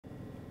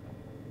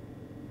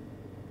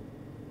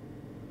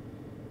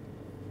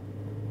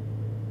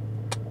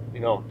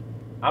You know,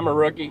 I'm a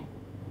rookie,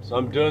 so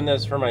I'm doing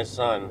this for my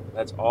son.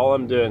 That's all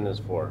I'm doing this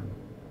for.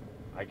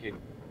 I can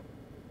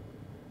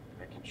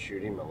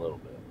shoot him a little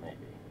bit, maybe.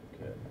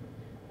 Good.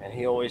 And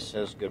he always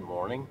says good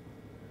morning.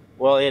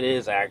 Well, it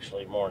is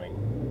actually morning,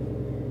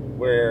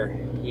 where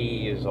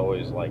he is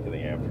always like in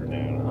the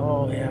afternoon.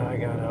 Oh yeah, I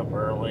got up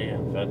early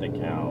and fed the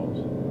cows.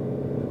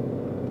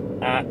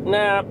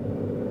 Nah,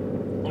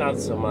 not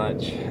so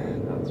much.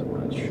 Not so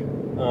much.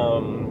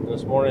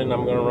 This morning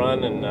I'm gonna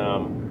run and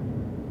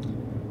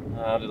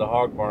to the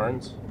hog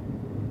barns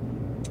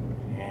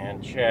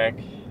and check.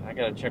 I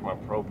gotta check my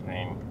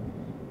propane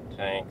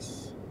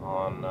tanks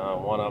on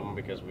one of them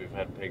because we've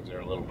had pigs there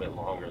a little bit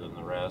longer than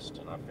the rest,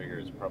 and I figure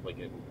it's probably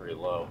getting pretty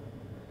low.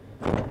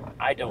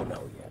 I don't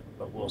know yet,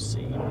 but we'll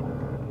see.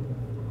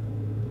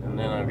 And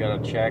then I've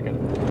got to check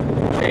and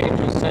change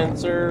the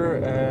sensor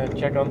and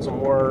check on some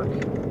work,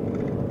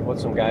 what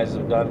some guys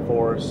have done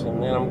for us,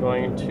 and then I'm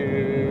going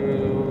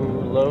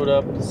to load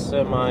up the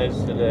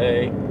semis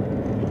today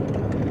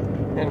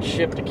and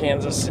ship to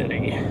Kansas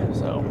City.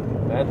 So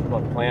that's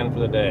my plan for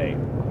the day.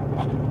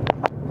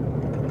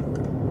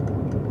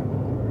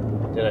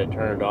 Did I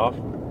turn it off?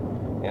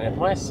 And if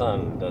my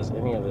son does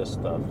any of this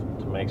stuff,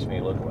 it makes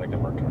me look like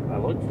I'm retarded. I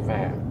look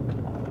fat.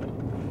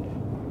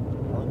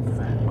 I look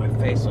fat. My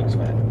face looks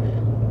fat.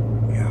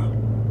 Yeah.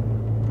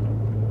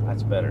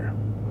 That's better.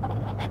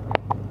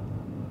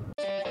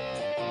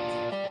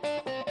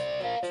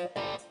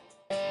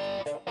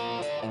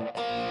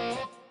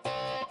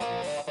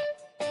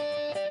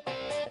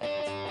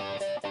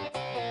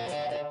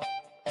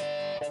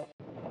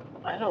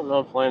 I don't know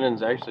if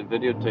Landon's actually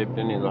videotaped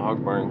any of the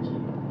hog barns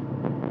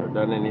or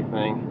done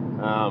anything.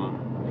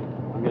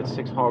 We've got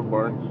 6 hog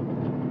barns.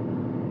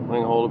 We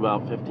can hold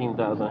about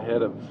 15,000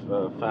 head of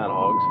fat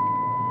hogs.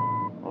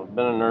 I've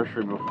been in a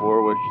nursery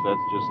before, which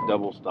that's just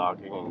double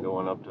stocking and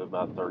going up to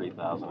about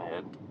 30,000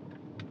 head.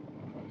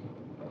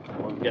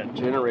 We've got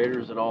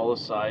generators at all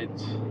the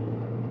sites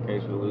in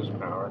case we lose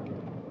power.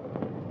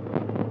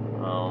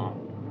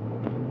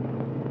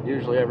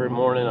 Usually every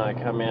morning I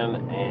come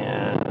in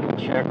and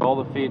check all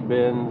the feed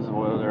bins,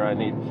 whether I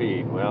need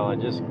feed. Well, I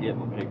just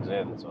getting pigs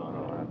in, so I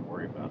don't have to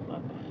worry about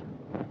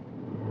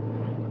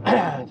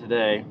that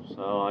today.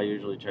 So I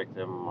usually check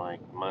them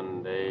like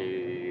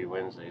Monday,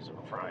 Wednesdays, and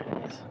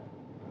Fridays.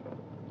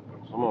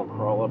 So I'm gonna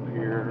crawl up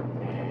here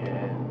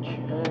and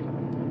check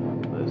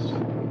this.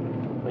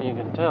 But you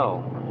can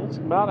tell it's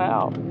about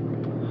out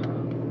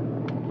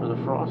where the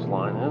frost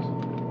line is.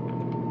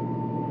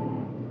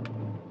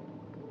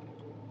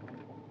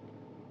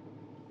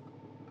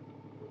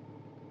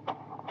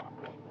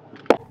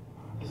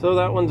 So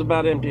that one's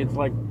about empty. It's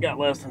like got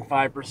less than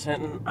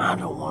 5%, and I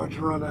don't want it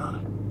to run out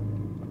of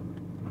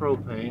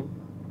propane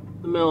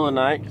in the middle of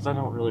the night because I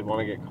don't really want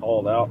to get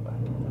called out.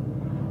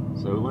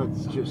 So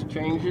let's just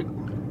change it.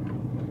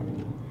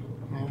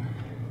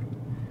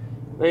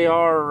 They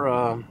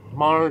are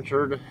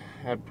monitored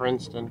at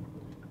Princeton,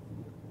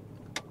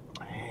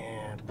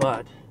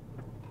 but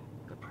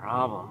the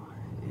problem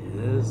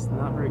is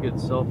not very good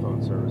cell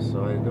phone service,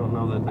 so I don't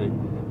know that they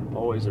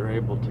always are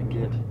able to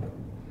get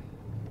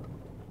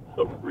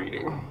a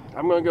reading.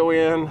 I'm going to go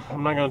in.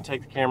 I'm not going to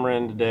take the camera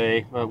in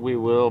today, but we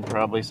will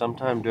probably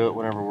sometime do it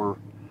whenever we're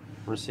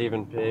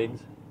receiving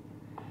pigs.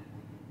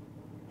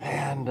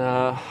 And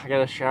I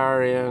got a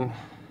shower in.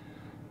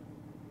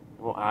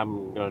 Well,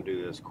 I'm going to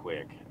do this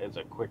quick. It's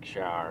a quick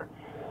shower,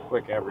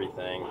 quick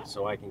everything,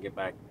 so I can get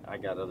back. I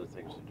got other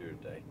things to do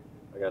today.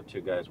 I got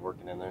 2 guys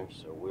working in there,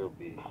 so we'll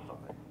be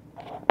fine.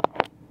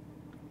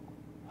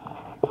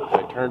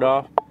 I turned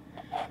off.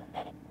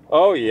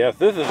 Oh yes,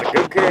 this is a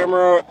good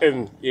camera,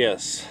 and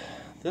yes,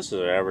 this is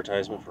an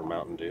advertisement for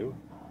Mountain Dew.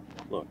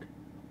 Look.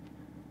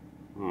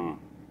 I'm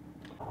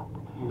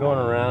going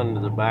around to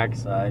the back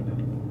side.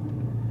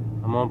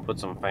 I'm going to put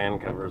some fan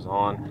covers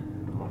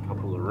on a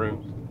couple of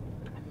rooms.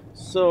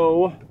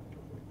 So,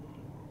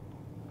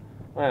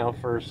 well,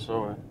 first,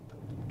 so I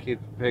keep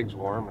the pigs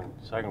warm, and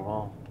second of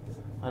all,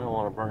 I don't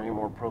want to burn any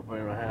more propane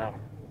than I have.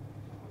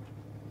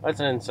 That's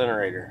an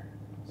incinerator.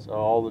 So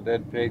all the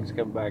dead pigs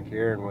come back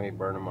here and we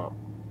burn them up.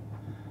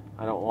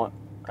 I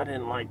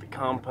didn't like the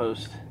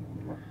compost.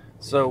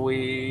 So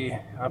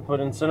I put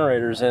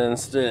incinerators in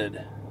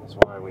instead. That's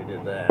why we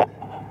did that.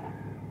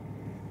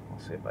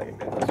 Let's see if I can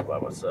do this by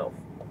myself.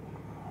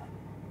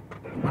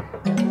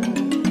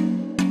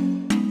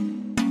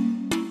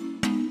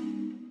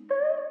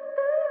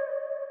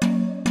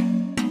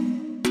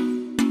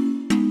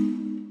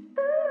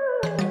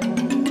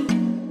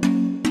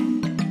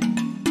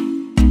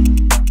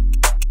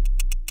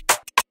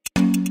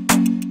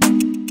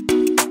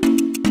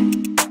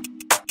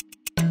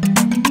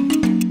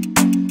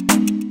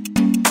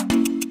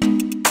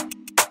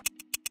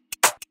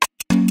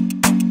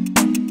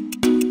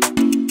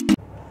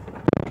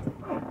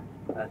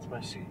 That's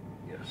my seat,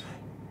 yes.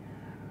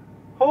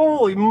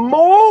 Holy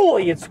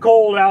moly, it's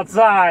cold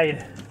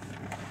outside.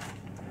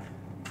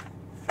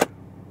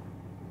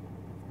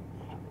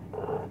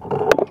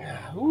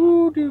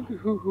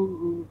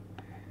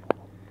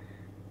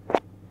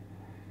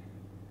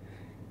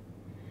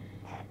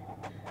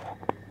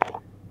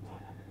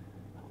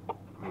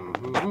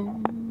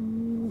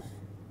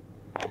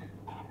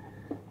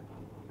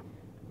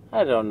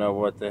 I don't know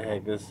what the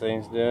heck this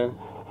thing's doing.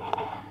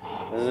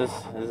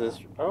 Is this,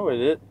 oh, it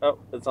is, oh,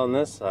 it's on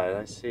this side,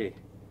 I see.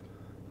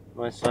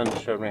 My son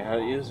showed me how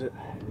to use it.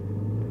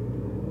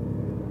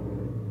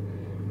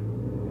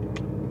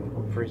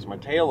 I'll freeze my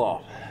tail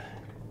off.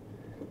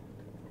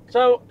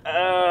 So,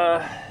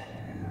 I'm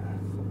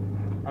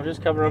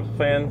just covering up the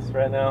fans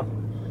right now.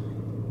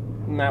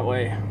 And that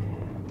way,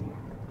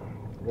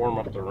 warm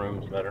up the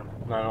rooms better.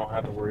 And I don't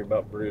have to worry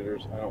about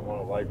breeders. I don't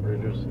want to light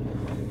breeders.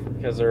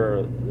 Because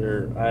they're,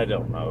 I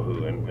don't know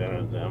who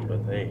invented them,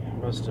 but they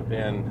must have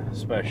been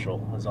special.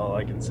 That's all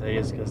I can say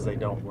is because they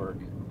don't work.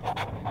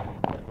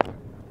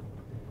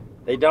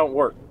 They don't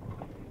work.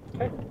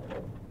 Okay.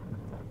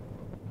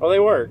 Well, they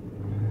work.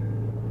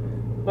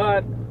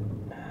 But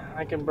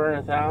I can burn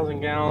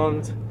 1,000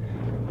 gallons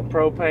of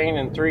propane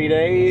in 3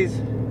 days.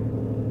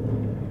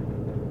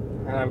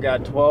 And I've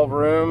got 12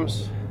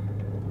 rooms.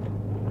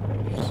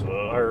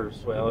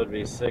 Well, it'd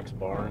be 6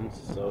 barns,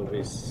 so it'd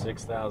be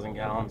 6,000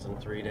 gallons in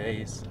 3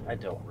 days. I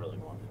don't really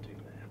want to do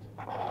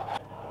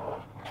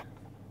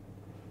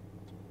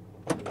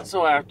that.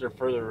 So after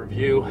further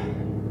review,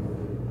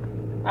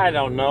 I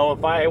don't know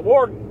if I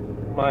wore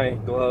my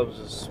gloves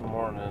this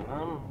morning.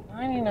 I'm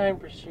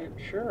 99%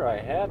 sure I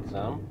had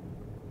some.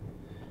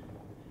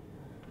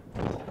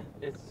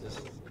 It's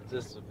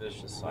just a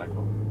vicious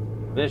cycle.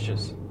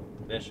 Vicious.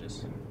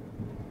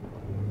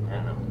 I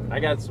don't know. I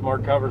got some more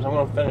covers. I'm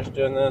gonna finish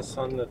doing this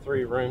on the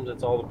 3 rooms.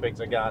 That's all the pigs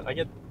I got.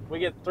 We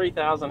get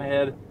 3,000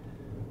 head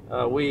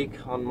a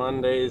week on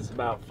Mondays,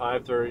 about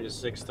 5:30 to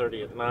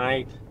 6:30 at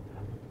night,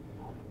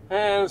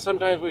 and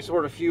sometimes we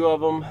sort a few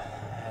of them,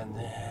 and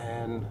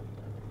then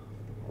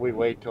we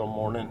wait till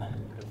morning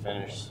to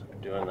finish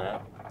doing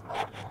that.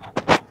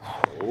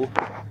 So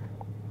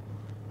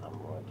I'm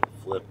going to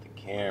flip the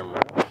camera.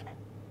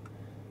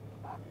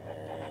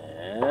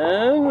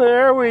 And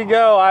there we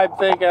go. I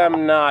think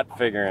I'm not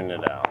figuring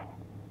it out.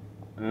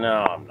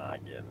 No, I'm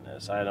not getting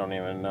this. I don't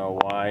even know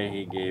why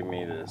he gave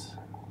me this.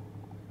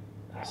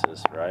 Is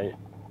this right?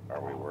 Are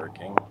we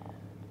working?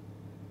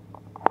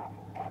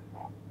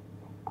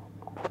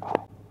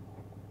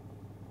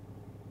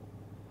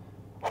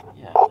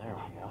 Yeah, there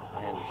we go.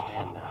 I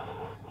understand now.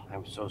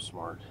 I'm so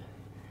smart.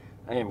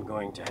 I am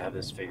going to have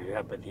this figured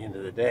out by the end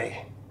of the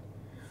day.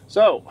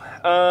 So,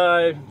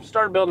 I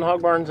started building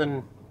hog barns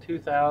in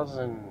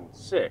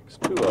 2006,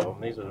 2 of them.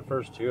 These are the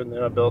first 2, and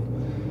then I built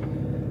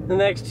the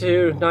next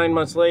 2 9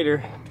 months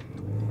later.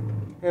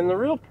 And the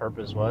real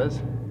purpose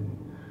was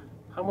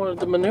I wanted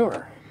the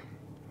manure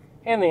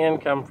and the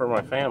income for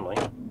my family.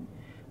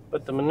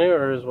 But the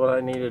manure is what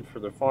I needed for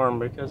the farm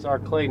because our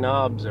clay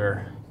knobs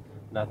are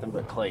nothing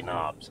but clay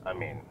knobs. I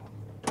mean,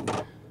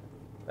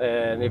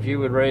 and if you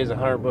would raise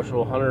 100 bushel,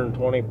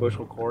 120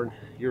 bushel corn,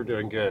 you're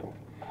doing good.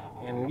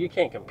 And you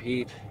can't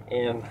compete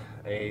in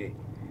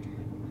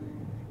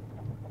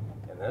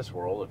this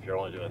world if you're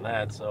only doing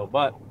that. So,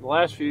 but the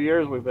last few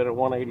years we've been at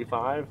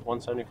 185,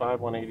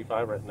 175,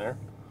 185 right in there.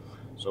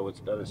 So it's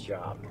done its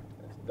job.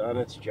 It's done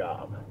its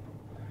job.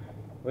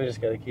 We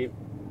just got to keep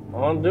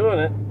on doing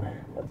it.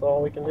 That's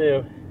all we can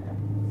do.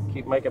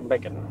 Keep making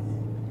bacon.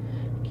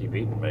 Keep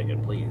eating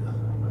bacon, please.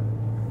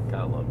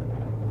 Gotta love it.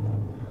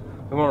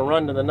 I'm gonna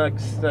run to the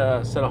next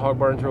set of hog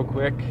barns real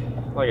quick.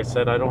 Like I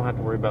said, I don't have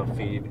to worry about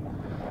feed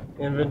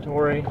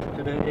inventory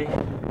today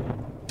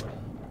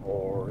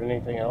or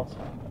anything else.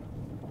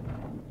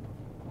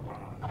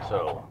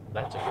 So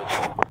that's a good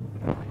thing.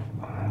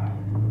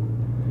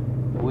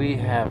 We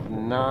have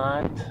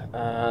not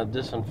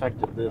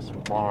disinfected this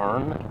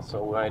barn,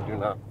 so I'm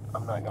not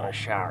gonna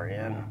shower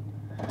in,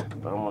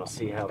 but I'm gonna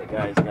see how the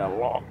guys got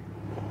along.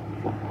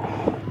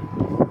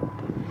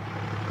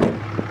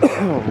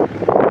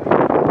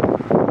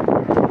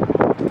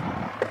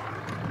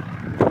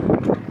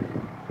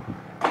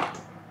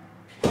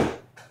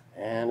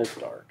 And it's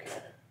dark.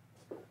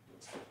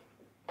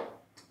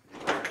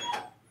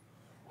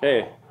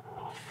 Okay,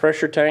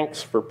 pressure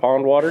tanks for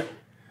pond water.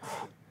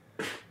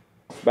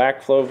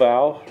 Backflow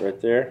valve right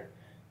there.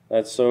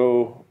 That's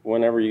so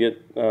whenever you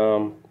get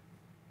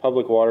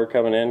public water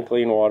coming in,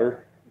 clean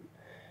water,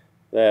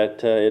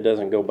 that it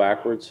doesn't go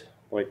backwards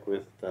like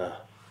with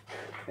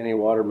any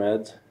water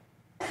meds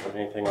or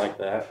anything like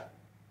that.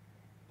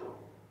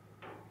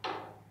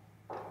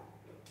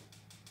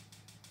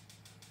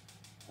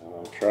 And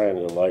I'm trying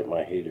to light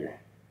my heater.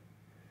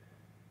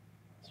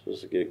 It's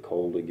supposed to get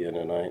cold again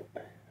tonight.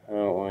 I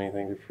don't want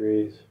anything to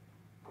freeze.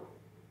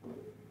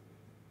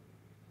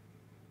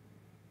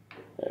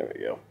 There we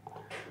go.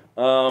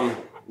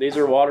 These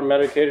are water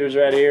medicators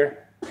right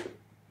here.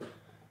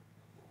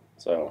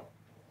 So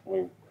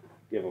we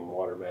give them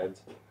water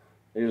meds.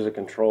 These are the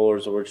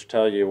controllers which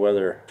tell you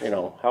whether, you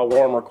know, how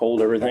warm or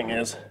cold everything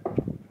is.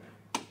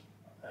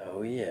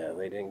 Oh yeah,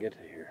 they didn't get to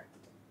here.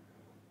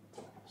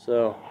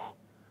 So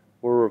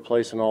we're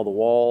replacing all the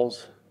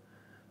walls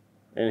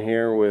in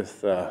here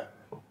with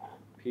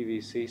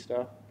PVC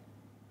stuff.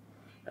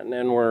 And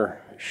then we're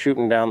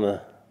shooting down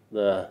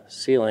the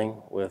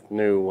ceiling with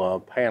new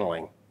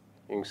paneling.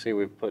 You can see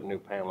we've put new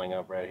paneling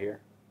up right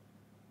here.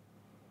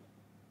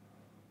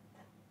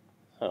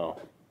 So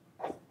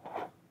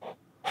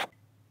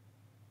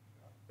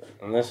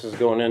And this is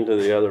going into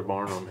the other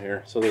barn on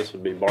here. So this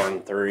would be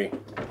barn 3.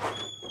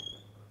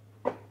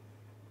 Look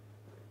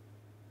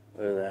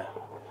at that.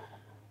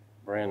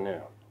 Brand new.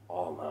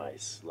 All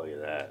nice. Look at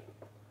that.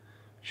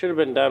 Should have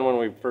been done when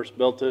we first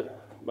built it,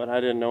 but I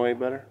didn't know any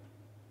better.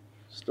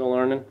 Still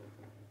learning.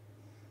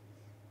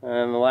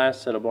 And the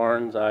last set of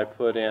barns I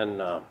put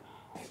in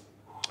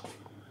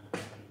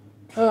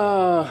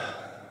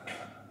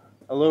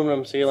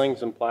aluminum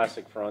ceilings and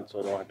plastic fronts, so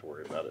I don't have to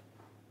worry about it.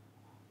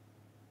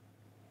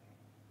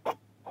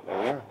 There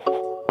we are.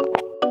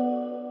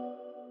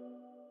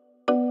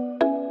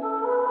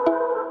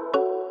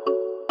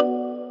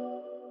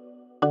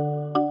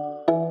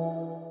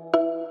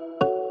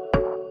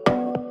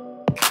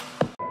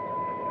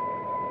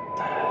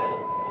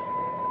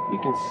 You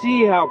can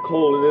see how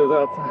cold it is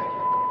outside.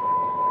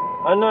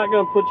 I'm not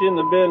going to put you in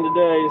the bin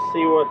today to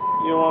see what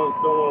you don't want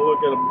to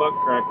look at a buck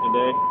crack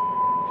today.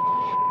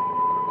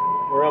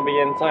 We're going to be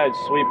inside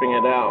sweeping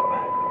it out.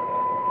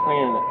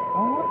 Cleaning it.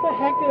 Oh, what the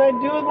heck did I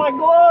do with my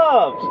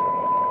gloves?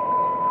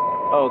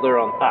 Oh, they're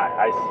on.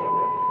 I see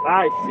them.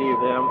 I see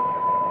them.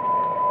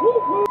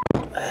 Woo-hoo.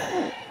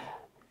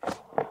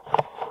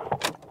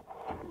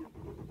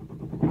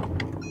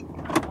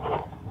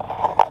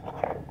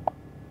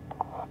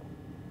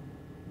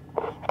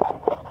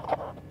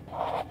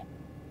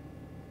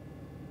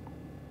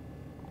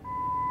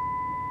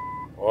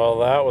 Well,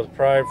 that was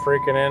probably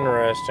freaking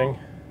interesting.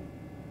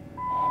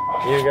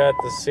 You got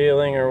the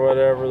ceiling or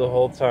whatever the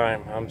whole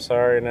time. I'm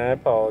sorry and I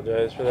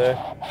apologize for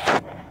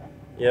that.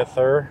 Yes,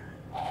 sir.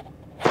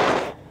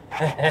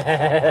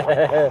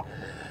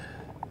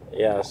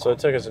 Yeah, so it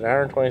took us 1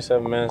 hour and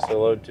 27 minutes to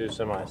load 2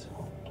 semis.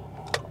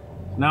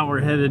 Now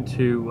we're headed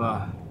to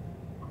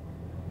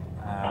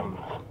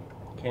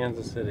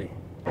Kansas City.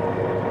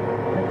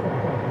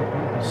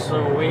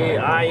 So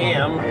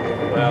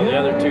well, the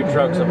other 2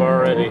 trucks have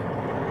already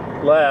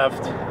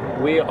left.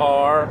 We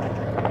are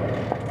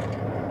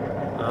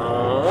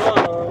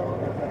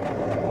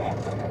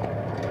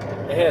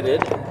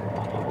headed to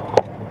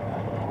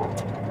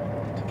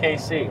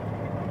KC.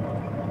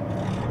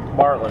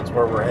 Bartlett's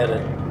where we're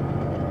headed.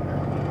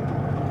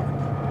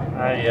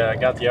 I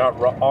got the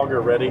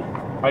auger ready.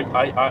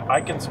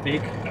 I can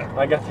speak.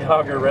 I got the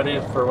auger ready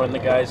for when the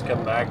guys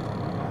come back,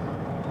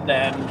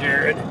 Dad and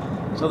Jared,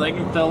 so they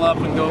can fill up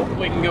and go.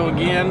 We can go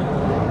again.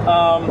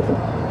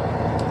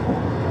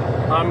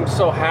 I'm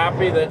so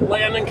happy that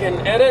Landon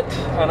can edit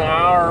an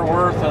hour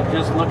worth of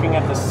just looking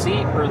at the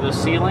seat or the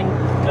ceiling.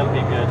 That'll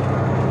be good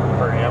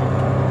for him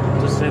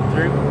to sit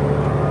through.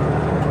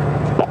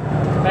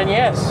 And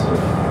yes,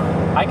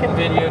 I can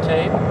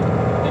videotape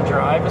and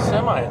drive a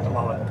semi at the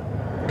moment.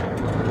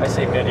 I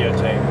say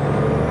videotape.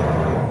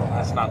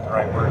 That's not the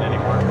right word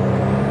anymore.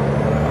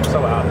 I'm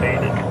so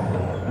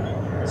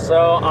outdated.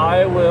 So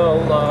I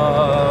will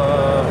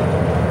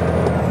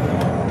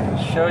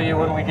show you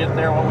when we get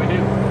there what we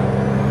do.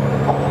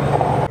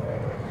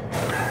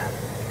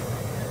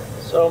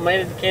 So made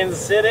it to Kansas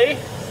City.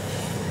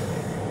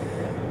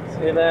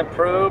 See that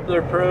probe?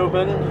 They're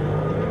probing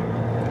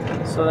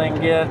so they can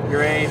get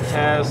grade,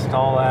 test,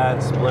 all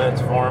that,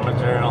 splits, form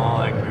material, all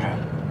that crap.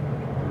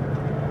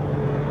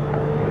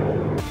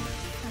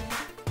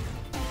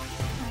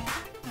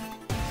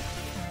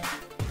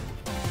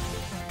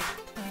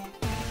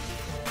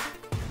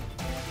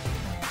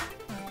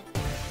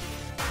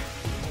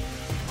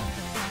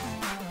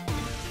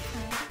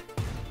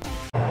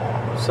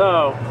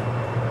 So,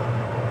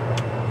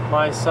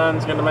 my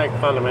son's gonna make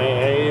fun of me.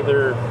 I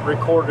either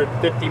recorded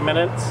 50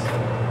 minutes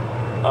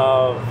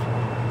of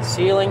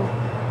ceiling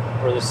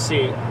or the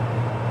seat.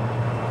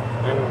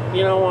 And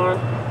you know what?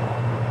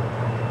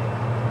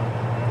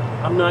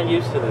 I'm not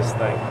used to this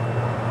thing.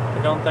 I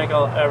don't think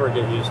I'll ever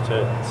get used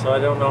to it. So I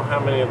don't know how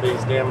many of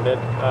these damn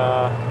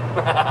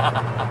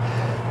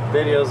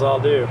videos I'll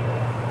do.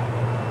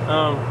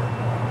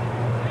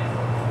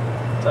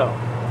 So,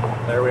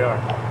 there we are.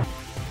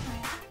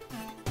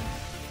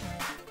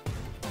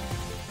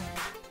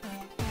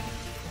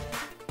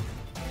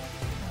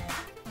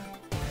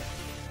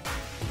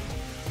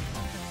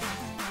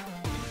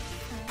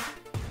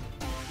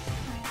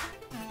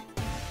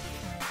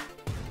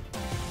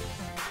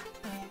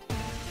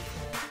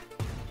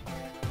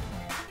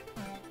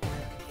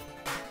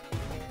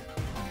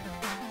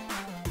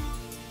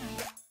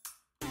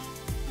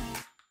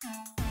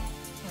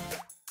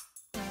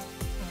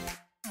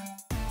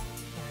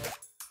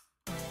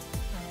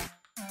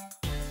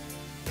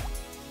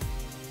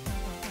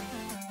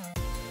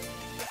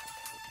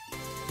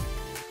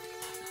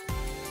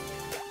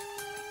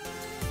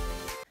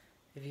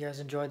 If you guys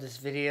enjoyed this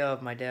video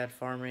of my dad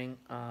farming,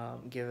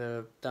 give it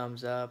a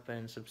thumbs up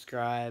and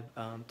subscribe.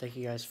 Thank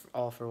you guys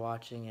all for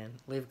watching, and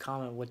leave a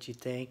comment what you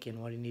think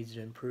and what he needs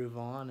to improve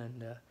on,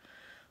 and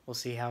we'll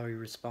see how he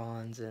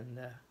responds, and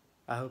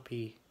I hope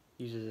he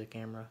uses the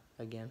camera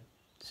again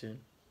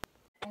soon.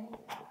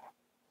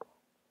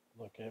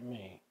 Look at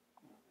me.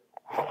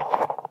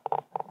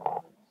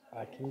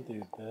 I can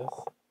do this.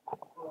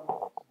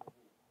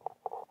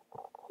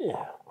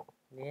 Yeah.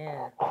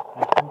 Yeah.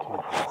 I can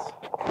do this.